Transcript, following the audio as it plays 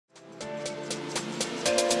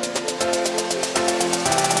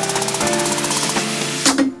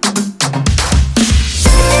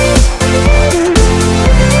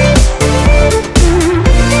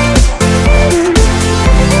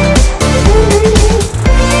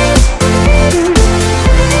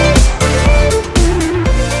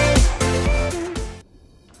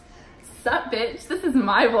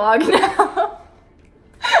my vlog now.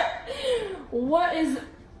 What is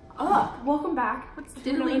up? Welcome back. What's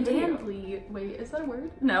diddly diddly? Wait, is that a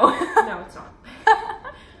word? No. No, it's not.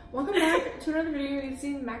 Welcome back to another video. You've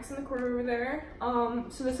seen Max in the corner over there.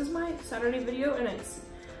 So this is my Saturday video, and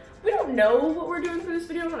we don't know what we're doing for this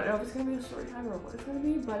video. I don't know if it's gonna be a story time or what it's gonna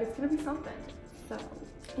be, but it's gonna be something. So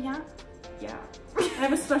yeah. I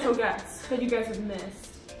have a special guest that you guys have missed.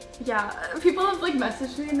 Yeah, people have like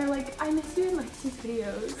messaged me and they're like, I miss you in Lexie's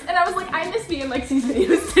videos. And I was like, I miss me in Lexie's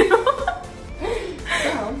videos too.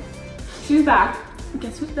 So, she's back.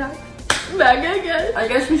 Guess who's back? Back again. I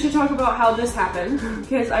guess we should talk about how this happened,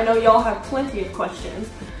 because I know y'all have plenty of questions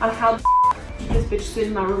on how this bitch sit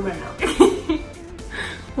in my room right now.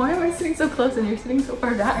 Why am I sitting so close and you're sitting so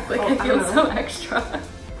far back? Like, I feel so extra.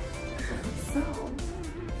 So,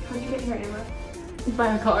 how'd you get here, Emma?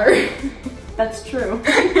 By a car. That's true.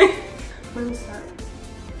 Where do we start?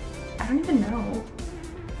 I don't even know.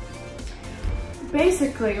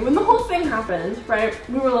 Basically, when the whole thing happened, right,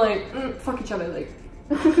 we were like, fuck each other, like,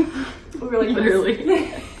 we were like,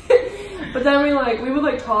 literally. But then we would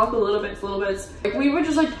like talk little bits. Like, we would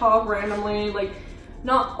just like talk randomly, like,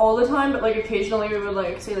 not all the time, but like occasionally we would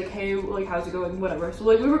like say like, hey, like, how's it going, whatever. So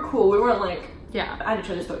like, we were cool. We weren't like, at each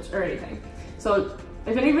other's throats or anything. So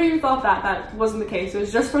if anybody thought that wasn't the case, it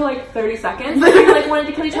was just for like 30 seconds. Like, we like wanted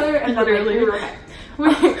to kill each other, and then like, we were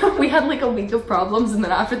okay. We had like a week of problems, and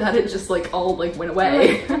then after that it just like all like went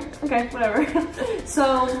away. Okay, whatever.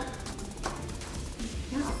 So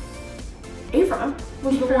yeah, Ava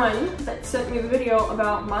was the one that sent me the video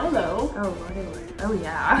about Milo. Oh lordy. Oh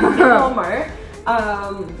yeah. At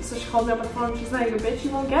Walmart. So she called me up on the phone and she's like, bitch, you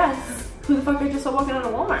won't guess who the fuck I just saw walking out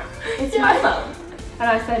of Walmart. It's Milo. And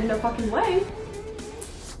I said, no fucking way.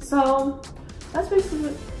 So that's basically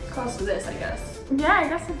what caused this, I guess. Yeah, I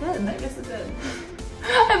guess it did. I guess it did.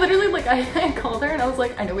 I literally, like, I called her and I was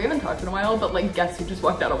like, I know we haven't talked in a while, but like, guess who just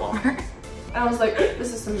walked out of Walmart? And I was like,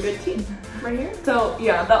 this is some good tea right here. So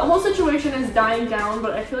yeah, that whole situation is dying down,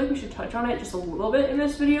 but I feel like we should touch on it just a little bit in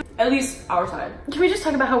this video. At least our side. Can we just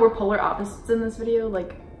talk about how we're polar opposites in this video?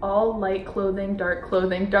 Like, all light clothing, dark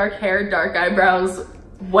hair, dark eyebrows,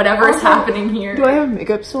 whatever is happening here. Do I have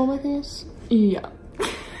makeup still on my face? Yeah.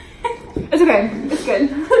 It's okay, it's good.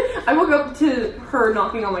 I woke up to her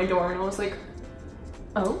knocking on my door and I was like,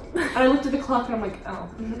 oh? And I looked at the clock and I'm like, oh.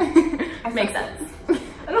 Makes sense.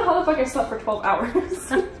 I don't know how the fuck I slept for 12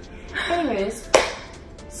 hours. Anyways,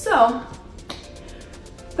 so,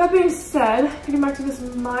 that being said, getting back to this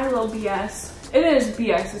Milo BS. It is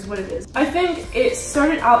BS is what it is. I think it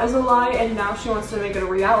started out as a lie and now she wants to make it a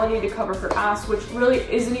reality to cover her ass, which really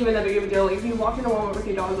isn't even that big of a deal. Like, if you walk into Walmart with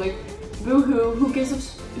your dog, like, boo-hoo, who gives a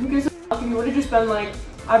fuck? If you would have just been like,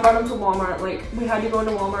 I brought him to Walmart, like, we had to go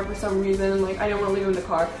into Walmart for some reason, like, I didn't want to leave him in the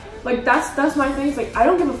car. Like, that's my thing. It's like, I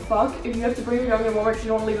don't give a fuck if you have to bring your dog into Walmart because you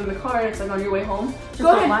don't want to leave him in the car and it's like on your way home. Just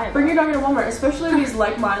go ahead, bring your dog into Walmart, especially if he's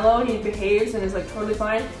like Milo and he behaves and is like totally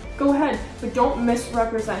fine. Go ahead, but don't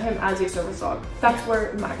misrepresent him as a service dog. That's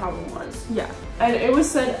where my problem was. Yeah. And it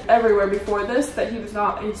was said everywhere before this that he was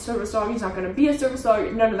not a service dog, he's not going to be a service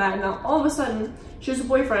dog, none of that. And now all of a sudden, she has a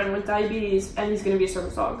boyfriend with diabetes and he's going to be a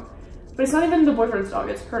service dog. But it's not even the boyfriend's dog,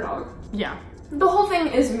 it's her dog. Yeah. The whole thing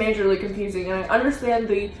is majorly confusing, and I understand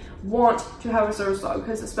the want to have a service dog,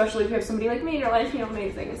 because especially if you have somebody like me in your life, you know,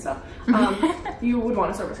 amazing and stuff, you would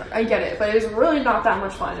want a service dog. I get it, but it's really not that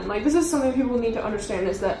much fun. And like, this is something people need to understand,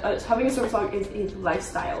 is that having a service dog is a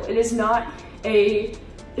lifestyle. It is not a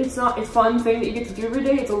fun thing that you get to do every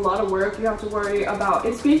day. It's a lot of work. You have to worry about,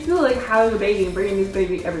 it's basically like having a baby and bringing this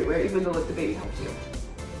baby everywhere, even though like the baby helps you.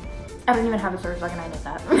 I don't even have a service dog and I know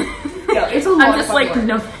that. Yeah, it's a lot I'm just of like, work.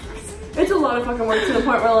 no. It's a lot of fucking work, to the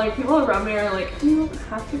point where like people around me are like, do you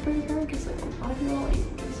have to bring her? Because like a lot of people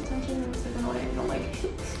like give us attention and it's like annoying. And I'm like,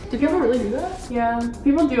 do people really do that? Yeah,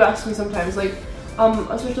 people do ask me sometimes, like,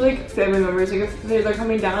 especially like family members, like if they're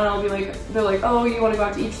coming down, I'll be like, they're like, oh, you want to go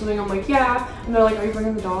out to eat something? I'm like, yeah. And they're like, are you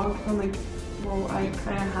bringing the dog? I'm like, well, I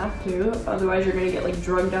kind of have to, otherwise you're gonna get like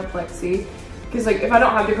drugged up Lexie. Because like, if I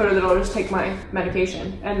don't have Dakota, then I'll just take my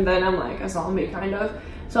medication, and then I'm like a zombie kind of.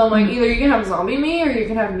 So I'm like, either you can have zombie me or you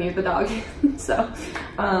can have me with the dog. So,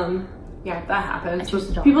 yeah, that happens.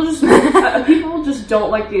 People just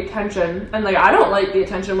don't like the attention, and like, I don't like the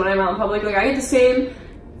attention when I'm out in public. Like, I get the same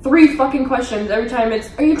 3 fucking questions every time. It's,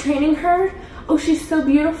 are you training her? Oh, she's so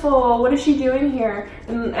beautiful. What is she doing here?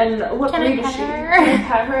 And what breed is she? Can I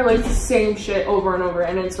pet her? Like, the same shit over and over,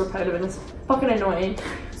 and it's repetitive and it's fucking annoying.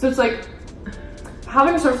 So it's like,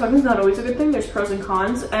 having a service dog is not always a good thing. There's pros and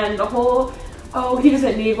cons, and the whole, oh, he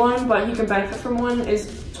doesn't need one, but he can benefit from one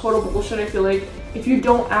is total bullshit. I feel like if you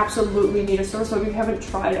don't absolutely need a service dog, if you haven't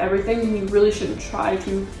tried everything, then you really shouldn't try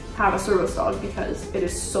to have a service dog, because it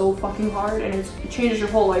is so fucking hard and it changes your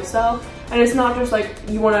whole lifestyle. And it's not just like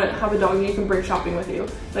you want to have a dog and you can bring shopping with you.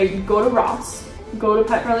 Like, go to Ross, go to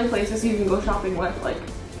pet friendly places you can go shopping with, like,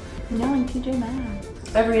 you know, and TJ Maxx.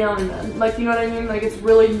 Every now and then, like, you know what I mean? Like, it's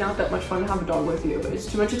really not that much fun to have a dog with you. It's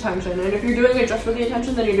too much attention, and if you're doing it just for the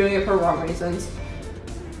attention, then you're doing it for wrong reasons.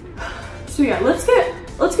 So yeah, let's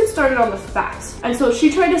get started on the facts. And so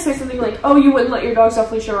she tried to say something like, oh, you wouldn't let your dogs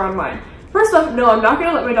off leash around mine. First off, no, I'm not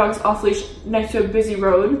gonna let my dogs off leash next to a busy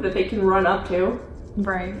road that they can run up to.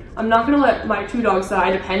 Right. I'm not gonna let my 2 dogs that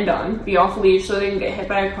I depend on be off leash so they can get hit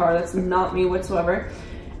by a car. That's not me whatsoever.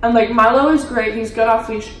 And like, Milo is great, he's good off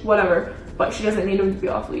leash, whatever, but she doesn't need him to be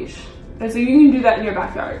off leash. And so you can do that in your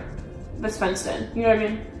backyard that's fenced in, you know what I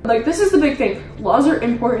mean? Like, this is the big thing. Laws are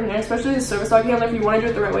important, and especially the service dog handler, if you want to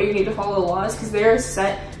do it the right way, you need to follow the laws, because they are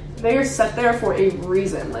set there for a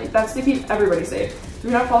reason. Like, that's to keep everybody safe. If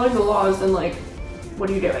you're not following the laws, then like, what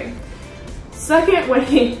are you doing? Second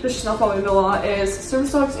way that she's not following the law is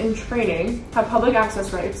service dogs in training have public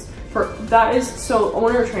access rights. That is so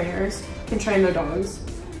owner trainers can train their dogs.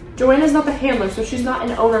 Joanna's not the handler, so she's not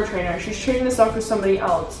an owner trainer. She's training this dog for somebody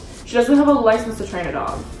else. She doesn't have a license to train a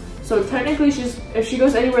dog. So technically, if she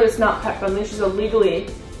goes anywhere that's not pet friendly, she's illegally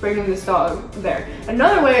bringing this dog there.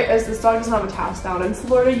 Another way is this dog doesn't have a task down. In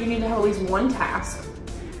Florida, you need to have at least 1 task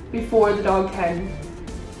before the dog can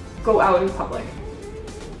go out in public.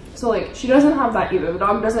 So like, she doesn't have that either. The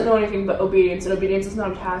dog doesn't know anything but obedience, and obedience is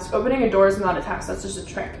not a task. Opening a door is not a task, that's just a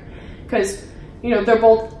trick. Because, you know, they're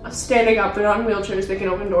both standing up, they're not in wheelchairs, they can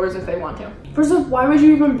open doors if they want to. First off, why would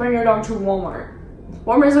you even bring your dog to Walmart?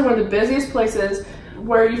 Walmart is like one of the busiest places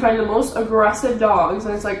where you find the most aggressive dogs,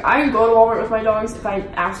 and it's like, I can go to Walmart with my dogs if I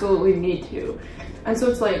absolutely need to. And so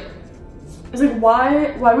it's like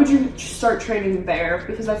why would you start training there?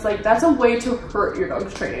 Because that's a way to hurt your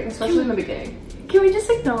dog's training, especially in the beginning. Can we just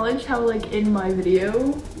acknowledge how, like, in my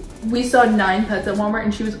video, we saw 9 pets at Walmart,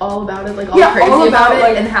 and she was all about it, like, all crazy about it,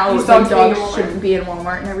 like, and how like, dogs shouldn't be in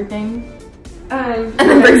Walmart and everything. And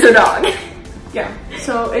then brings her dog. Yeah,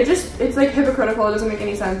 so it's like hypocritical, it doesn't make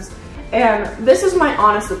any sense. And this is my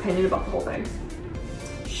honest opinion about the whole thing.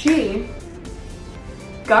 She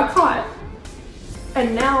got caught,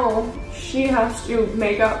 and now she has to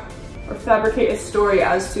make up or fabricate a story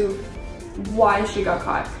as to why she got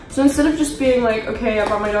caught. So instead of just being like, okay, I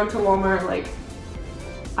brought my dog to Walmart, like,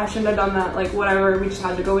 I shouldn't have done that, like, whatever, we just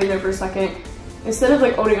had to go in there for a second. Instead of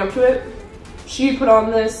like owning up to it, she put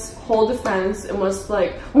on this whole defense and was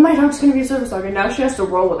like, well, my dog's gonna be a service dog, and now she has to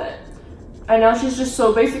roll with it. And now she's just,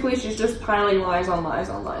 so basically she's just piling lies on lies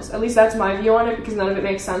on lies. At least that's my view on it, because none of it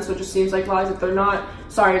makes sense, so it just seems like lies. If they're not,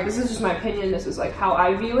 sorry, this is just my opinion, this is like how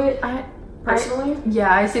I view it personally.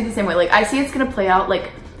 Yeah, I see it the same way. Like, I see it's gonna play out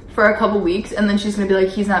like for a couple weeks, and then she's gonna be like,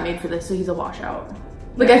 he's not made for this, so he's a washout.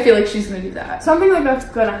 Like, I feel like she's gonna do that. Something like that's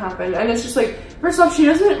gonna happen, and it's just like, first off, she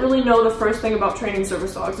doesn't really know the first thing about training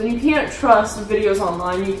service dogs, and you can't trust videos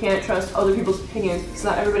online, you can't trust other people's opinions, because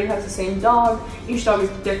not everybody has the same dog, each dog is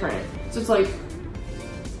different. So it's like,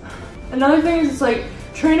 another thing is, it's like,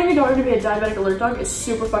 training a dog to be a diabetic alert dog is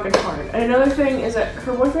super fucking hard. And another thing is that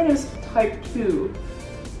her boyfriend is type 2.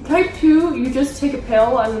 Type 2, you just take a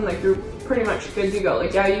pill and then like you're pretty much good to go.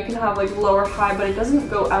 Like, yeah, you can have like lower high, but it doesn't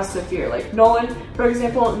go as severe. Like Nolan, for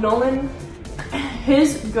example,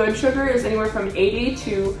 his good sugar is anywhere from 80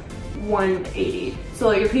 to 180. So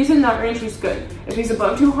like, if he's in that range, he's good. If he's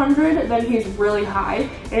above 200, then he's really high.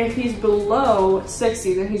 And if he's below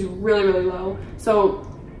 60, then he's really, really low. So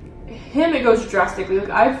him, it goes drastically. Like,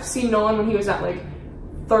 I've seen Nolan when he was at like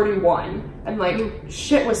 31, and like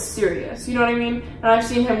shit was serious, you know what I mean? And I've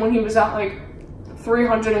seen him when he was at like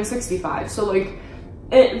 365. So like,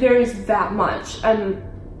 it varies that much. And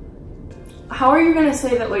how are you gonna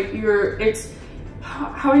say that like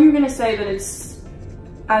how are you gonna say that it's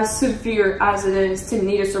as severe as it is to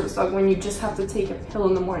need a service dog when you just have to take a pill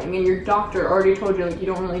in the morning and your doctor already told you like you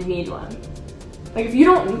don't really need one? Like, if you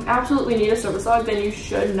don't absolutely need a service dog, then you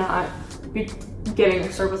should not be getting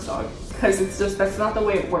a service dog, because it's just, that's not the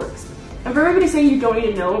way it works. And for everybody saying you don't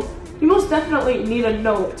need a note, you most definitely need a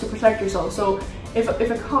note to protect yourself. So if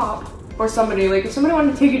a cop or somebody, like if somebody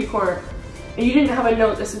wanted to take you to court and you didn't have a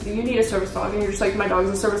note that says that you need a service dog, and you're just like, my dog's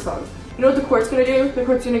a service dog, you know what the court's gonna do? The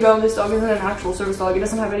court's gonna go, this dog isn't an actual service dog, it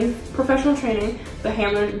doesn't have any professional training, the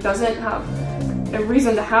handler doesn't have a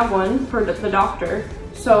reason to have one for the doctor.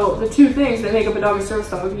 So the two things that make up a dog a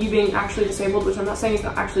service dog, you being actually disabled, which I'm not saying is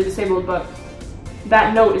not actually disabled, but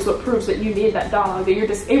that note is what proves that you need that dog, that you're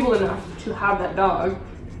disabled enough to have that dog.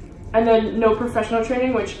 and then no professional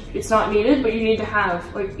training, which it's not needed, but you need to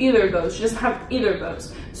have like either of those. She doesn't have either of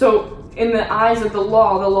those. So in the eyes of the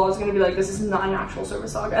law is going to be like, this is not an actual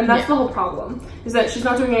service dog. And that's the whole problem, is that she's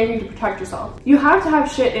not doing anything to protect herself. You have to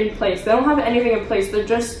have shit in place. They don't have anything in place. They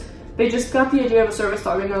just got the idea of a service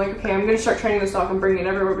dog and they're like, okay, I'm going to start training this dog and bringing it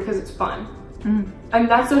everywhere because it's fun. And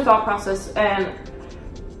that's their thought process. And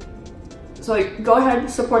so like, go ahead,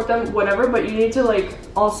 support them, whatever, but you need to like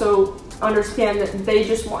also understand that they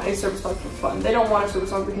just want a service dog for fun. They don't want a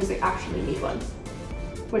service dog because they actually need one,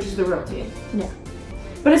 which is the real tea. Yeah.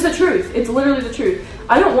 But it's the truth. It's literally the truth.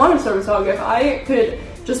 I don't want a service dog. If I could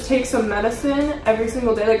just take some medicine every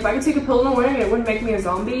single day, like if I could take a pill in the morning and it wouldn't make me a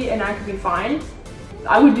zombie and I could be fine,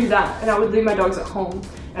 I would do that. And I would leave my dogs at home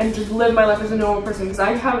and just live my life as a normal person, because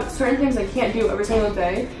I have certain things I can't do every single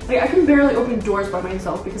day. Like I can barely open doors by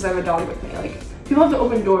myself because I have a dog with me. Like people have to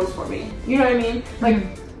open doors for me. You know what I mean? Like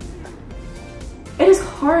it is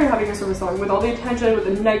hard having a service dog with all the attention, with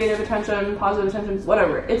the negative attention, positive attention,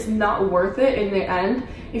 whatever. It's not worth it in the end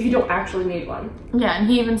if you don't actually need one. Yeah, and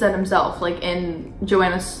he even said himself, like in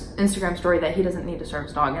Joanna's Instagram story, that he doesn't need a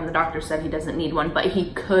service dog, and the doctor said he doesn't need one, but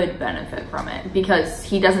he could benefit from it because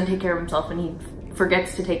he doesn't take care of himself and he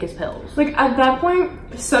forgets to take his pills. Like at that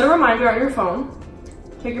point, set a reminder on your phone,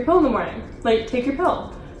 take your pill in the morning. Like take your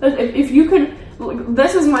pill. If you could,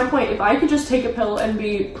 this is my point, if I could just take a pill and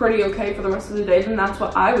be pretty okay for the rest of the day, then that's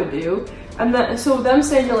what I would do. And then, so them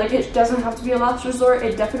saying that like it doesn't have to be a last resort,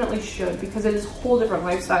 it definitely should, because it is a whole different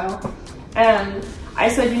lifestyle. And I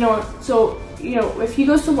said, you know, so, you know, if he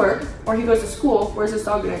goes to work or he goes to school, where's this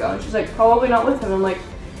dog gonna go? And she's like, probably not with him. I'm like,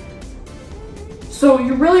 so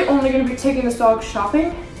you're really only gonna be taking this dog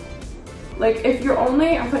shopping? Like if you're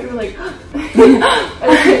only, I thought you were like,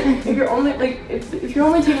 if you're only, like, if you're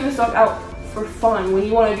only taking this dog out for fun, when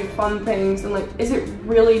you want to do fun things, and like, is it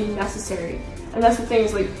really necessary? And that's the thing,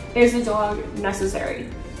 is like, is the dog necessary?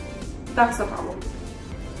 That's the problem.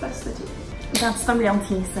 That's the tea. That's the real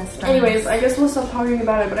tea, sister. Anyways, I guess we'll stop talking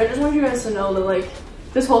about it, but I just want you guys to know that like,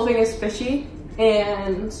 this whole thing is fishy,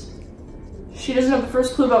 and she doesn't have the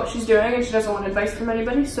first clue about what she's doing, and she doesn't want advice from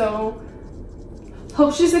anybody, so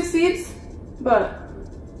hope she succeeds. But,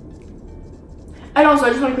 and also I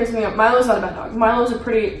just want to clear something up. Milo's not a bad dog. Milo's a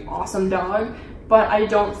pretty awesome dog, but I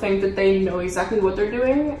don't think that they know exactly what they're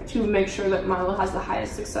doing to make sure that Milo has the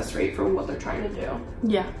highest success rate for what they're trying to do.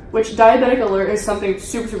 Yeah. Which diabetic alert is something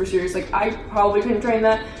super, super serious. Like I probably couldn't train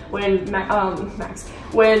that when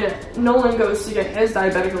when Nolan goes to get his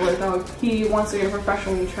diabetic alert dog, he wants to get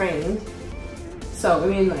professionally trained. So, I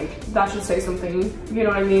mean, like, that should say something, you know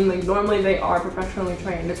what I mean? Like, normally they are professionally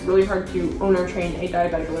trained. It's really hard to own or train a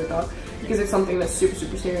diabetic alert dog because it's something that's super,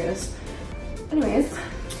 super serious. Anyways.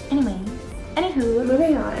 Anywho,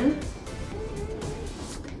 moving on.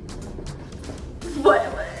 What?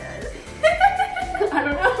 I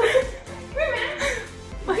don't know. Come here, Max.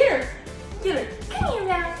 Well, here. Get her. Come here,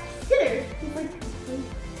 Max. Get her. He's like,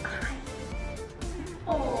 hi.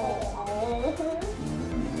 Oh.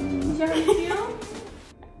 Is that how you feel?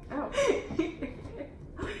 Ow.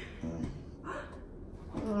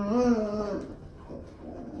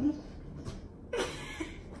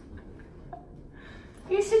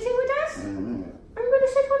 Are you sitting with us? Are you going to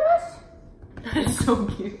sit with us? That is so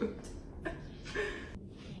cute.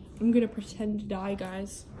 I'm going to pretend to die,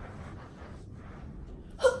 guys.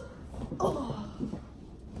 Oh.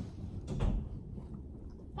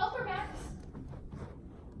 Help her, Max.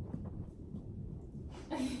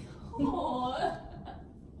 Aww.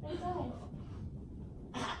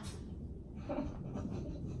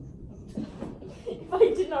 If I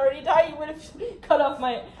didn't already die, you would have cut off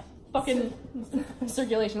my fucking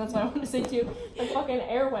circulation. That's what I want to say too. My fucking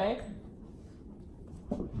airway.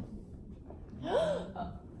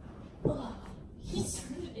 He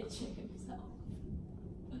started itching himself.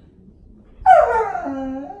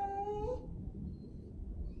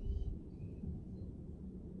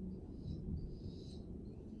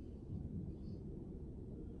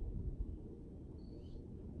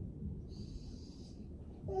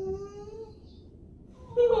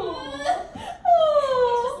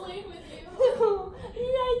 Just laying with you.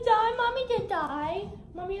 Did I die? Mommy did die.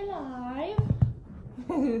 Mommy alive.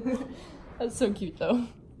 That's so cute though.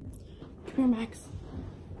 Come here, Max.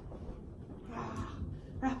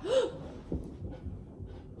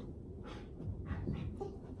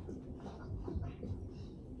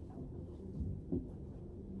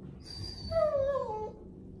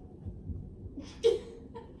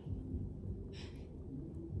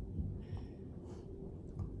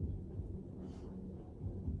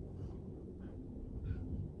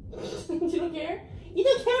 You don't care? You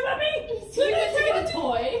don't care about me? He's gonna get a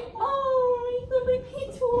toy. Oh, he's a baby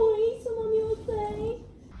toy.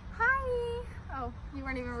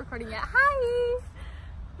 recording it. Hi!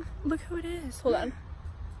 Look who it is. Hold on.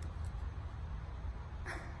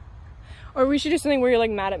 Or we should do something where you're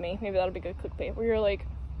like mad at me. Maybe that'll be good clickbait. Where you're like,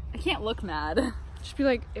 I can't look mad. Just be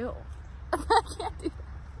like, ew. I can't do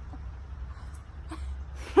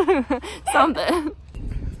that. Something.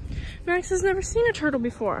 Max has never seen a turtle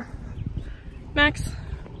before. Max.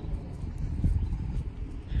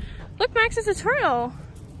 Look, Max, it's a turtle.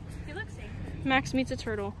 Hey, Lexie. Max meets a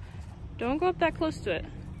turtle. Don't go up that close to it.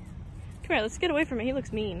 Come here, let's get away from it. He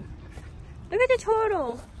looks mean. Look at the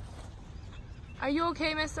turtle. Are you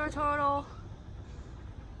okay, Mr. Turtle?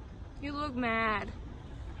 You look mad.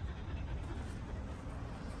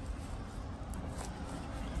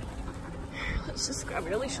 Let's just grab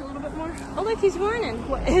your leash a little bit more. Oh, look, he's running.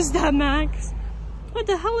 What is that, Max? What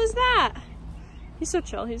the hell is that? He's so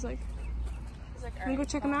chill. He's like, can we go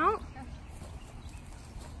check him out?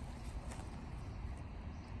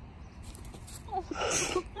 Oh.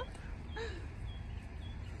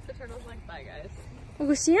 The turtle's like, bye, guys. We'll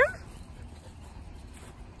go see him?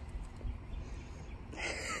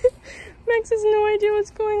 Max has no idea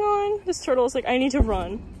what's going on. This turtle is like, I need to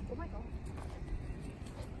run. Oh my god.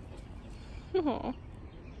 Oh.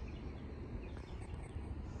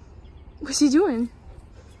 What's he doing?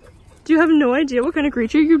 Do you have no idea what kind of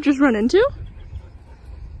creature you've just run into?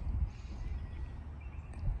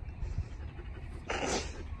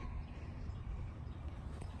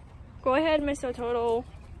 Go ahead, Mr. Turtle.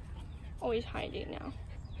 Oh, he's hiding now.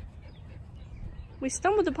 We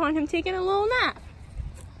stumbled upon him taking a little nap.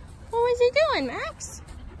 What was he doing, Max?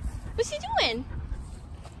 What's he doing?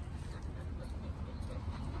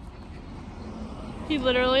 He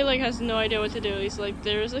literally like has no idea what to do. He's like,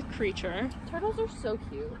 there's a creature. Turtles are so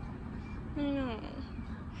cute. I know.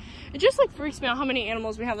 It just like freaks me out how many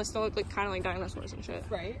animals we have that still look like kind of like dinosaurs and shit.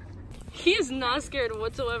 Right? He is not scared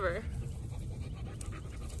whatsoever.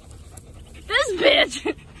 This bitch!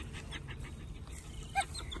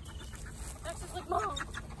 Max is like, Mom.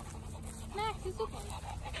 Max, it's okay.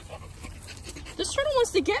 This turtle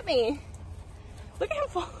wants to get me. Look at him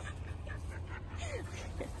fall.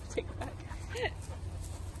 Take it back.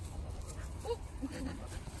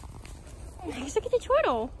 Max, look at the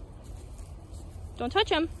turtle. Don't touch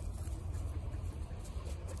him.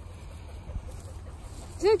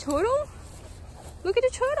 Is it a turtle? Look at the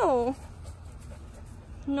turtle.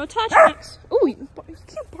 No touch, Max. Oh, you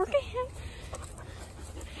can't bark at him.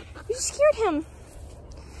 You scared him.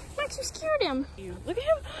 Max, you scared him. Look at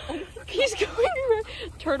him. He's going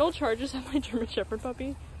around. Turtle charges at my German Shepherd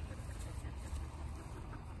puppy.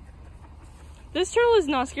 This turtle is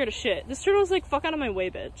not scared of shit. This turtle is like, fuck out of my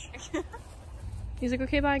way, bitch. He's like,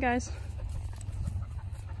 okay, bye, guys.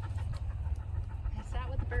 I sat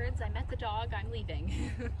with the birds. I met the dog. I'm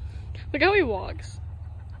leaving. Look how he walks.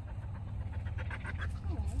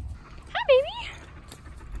 Hi, baby.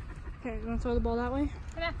 Okay, you want to throw the ball that way?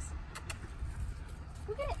 Hey, Max.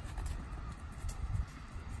 Look at it.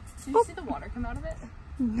 Did you see the water come out of it?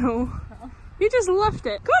 No. Oh. You just left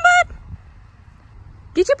it. Come on, bud.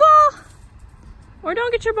 Get your ball. Or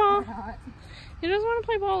don't get your ball. He doesn't want to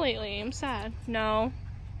play ball lately. I'm sad. No.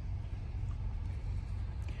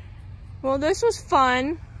 Well, this was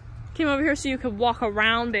fun. Came over here so you could walk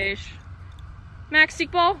around, bish. Max,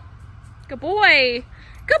 seek ball. Good boy.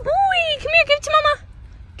 Good boy. Come here. Give it to mama.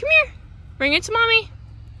 Come here. Bring it to mommy.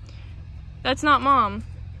 That's not mom.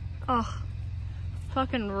 Ugh.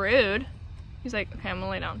 Fucking rude. He's like, okay, I'm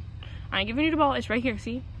gonna lay down. I ain't giving you the ball. It's right here.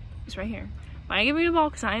 See? It's right here. But I ain't giving you the ball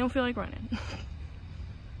because I don't feel like running.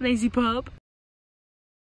 Lazy pup.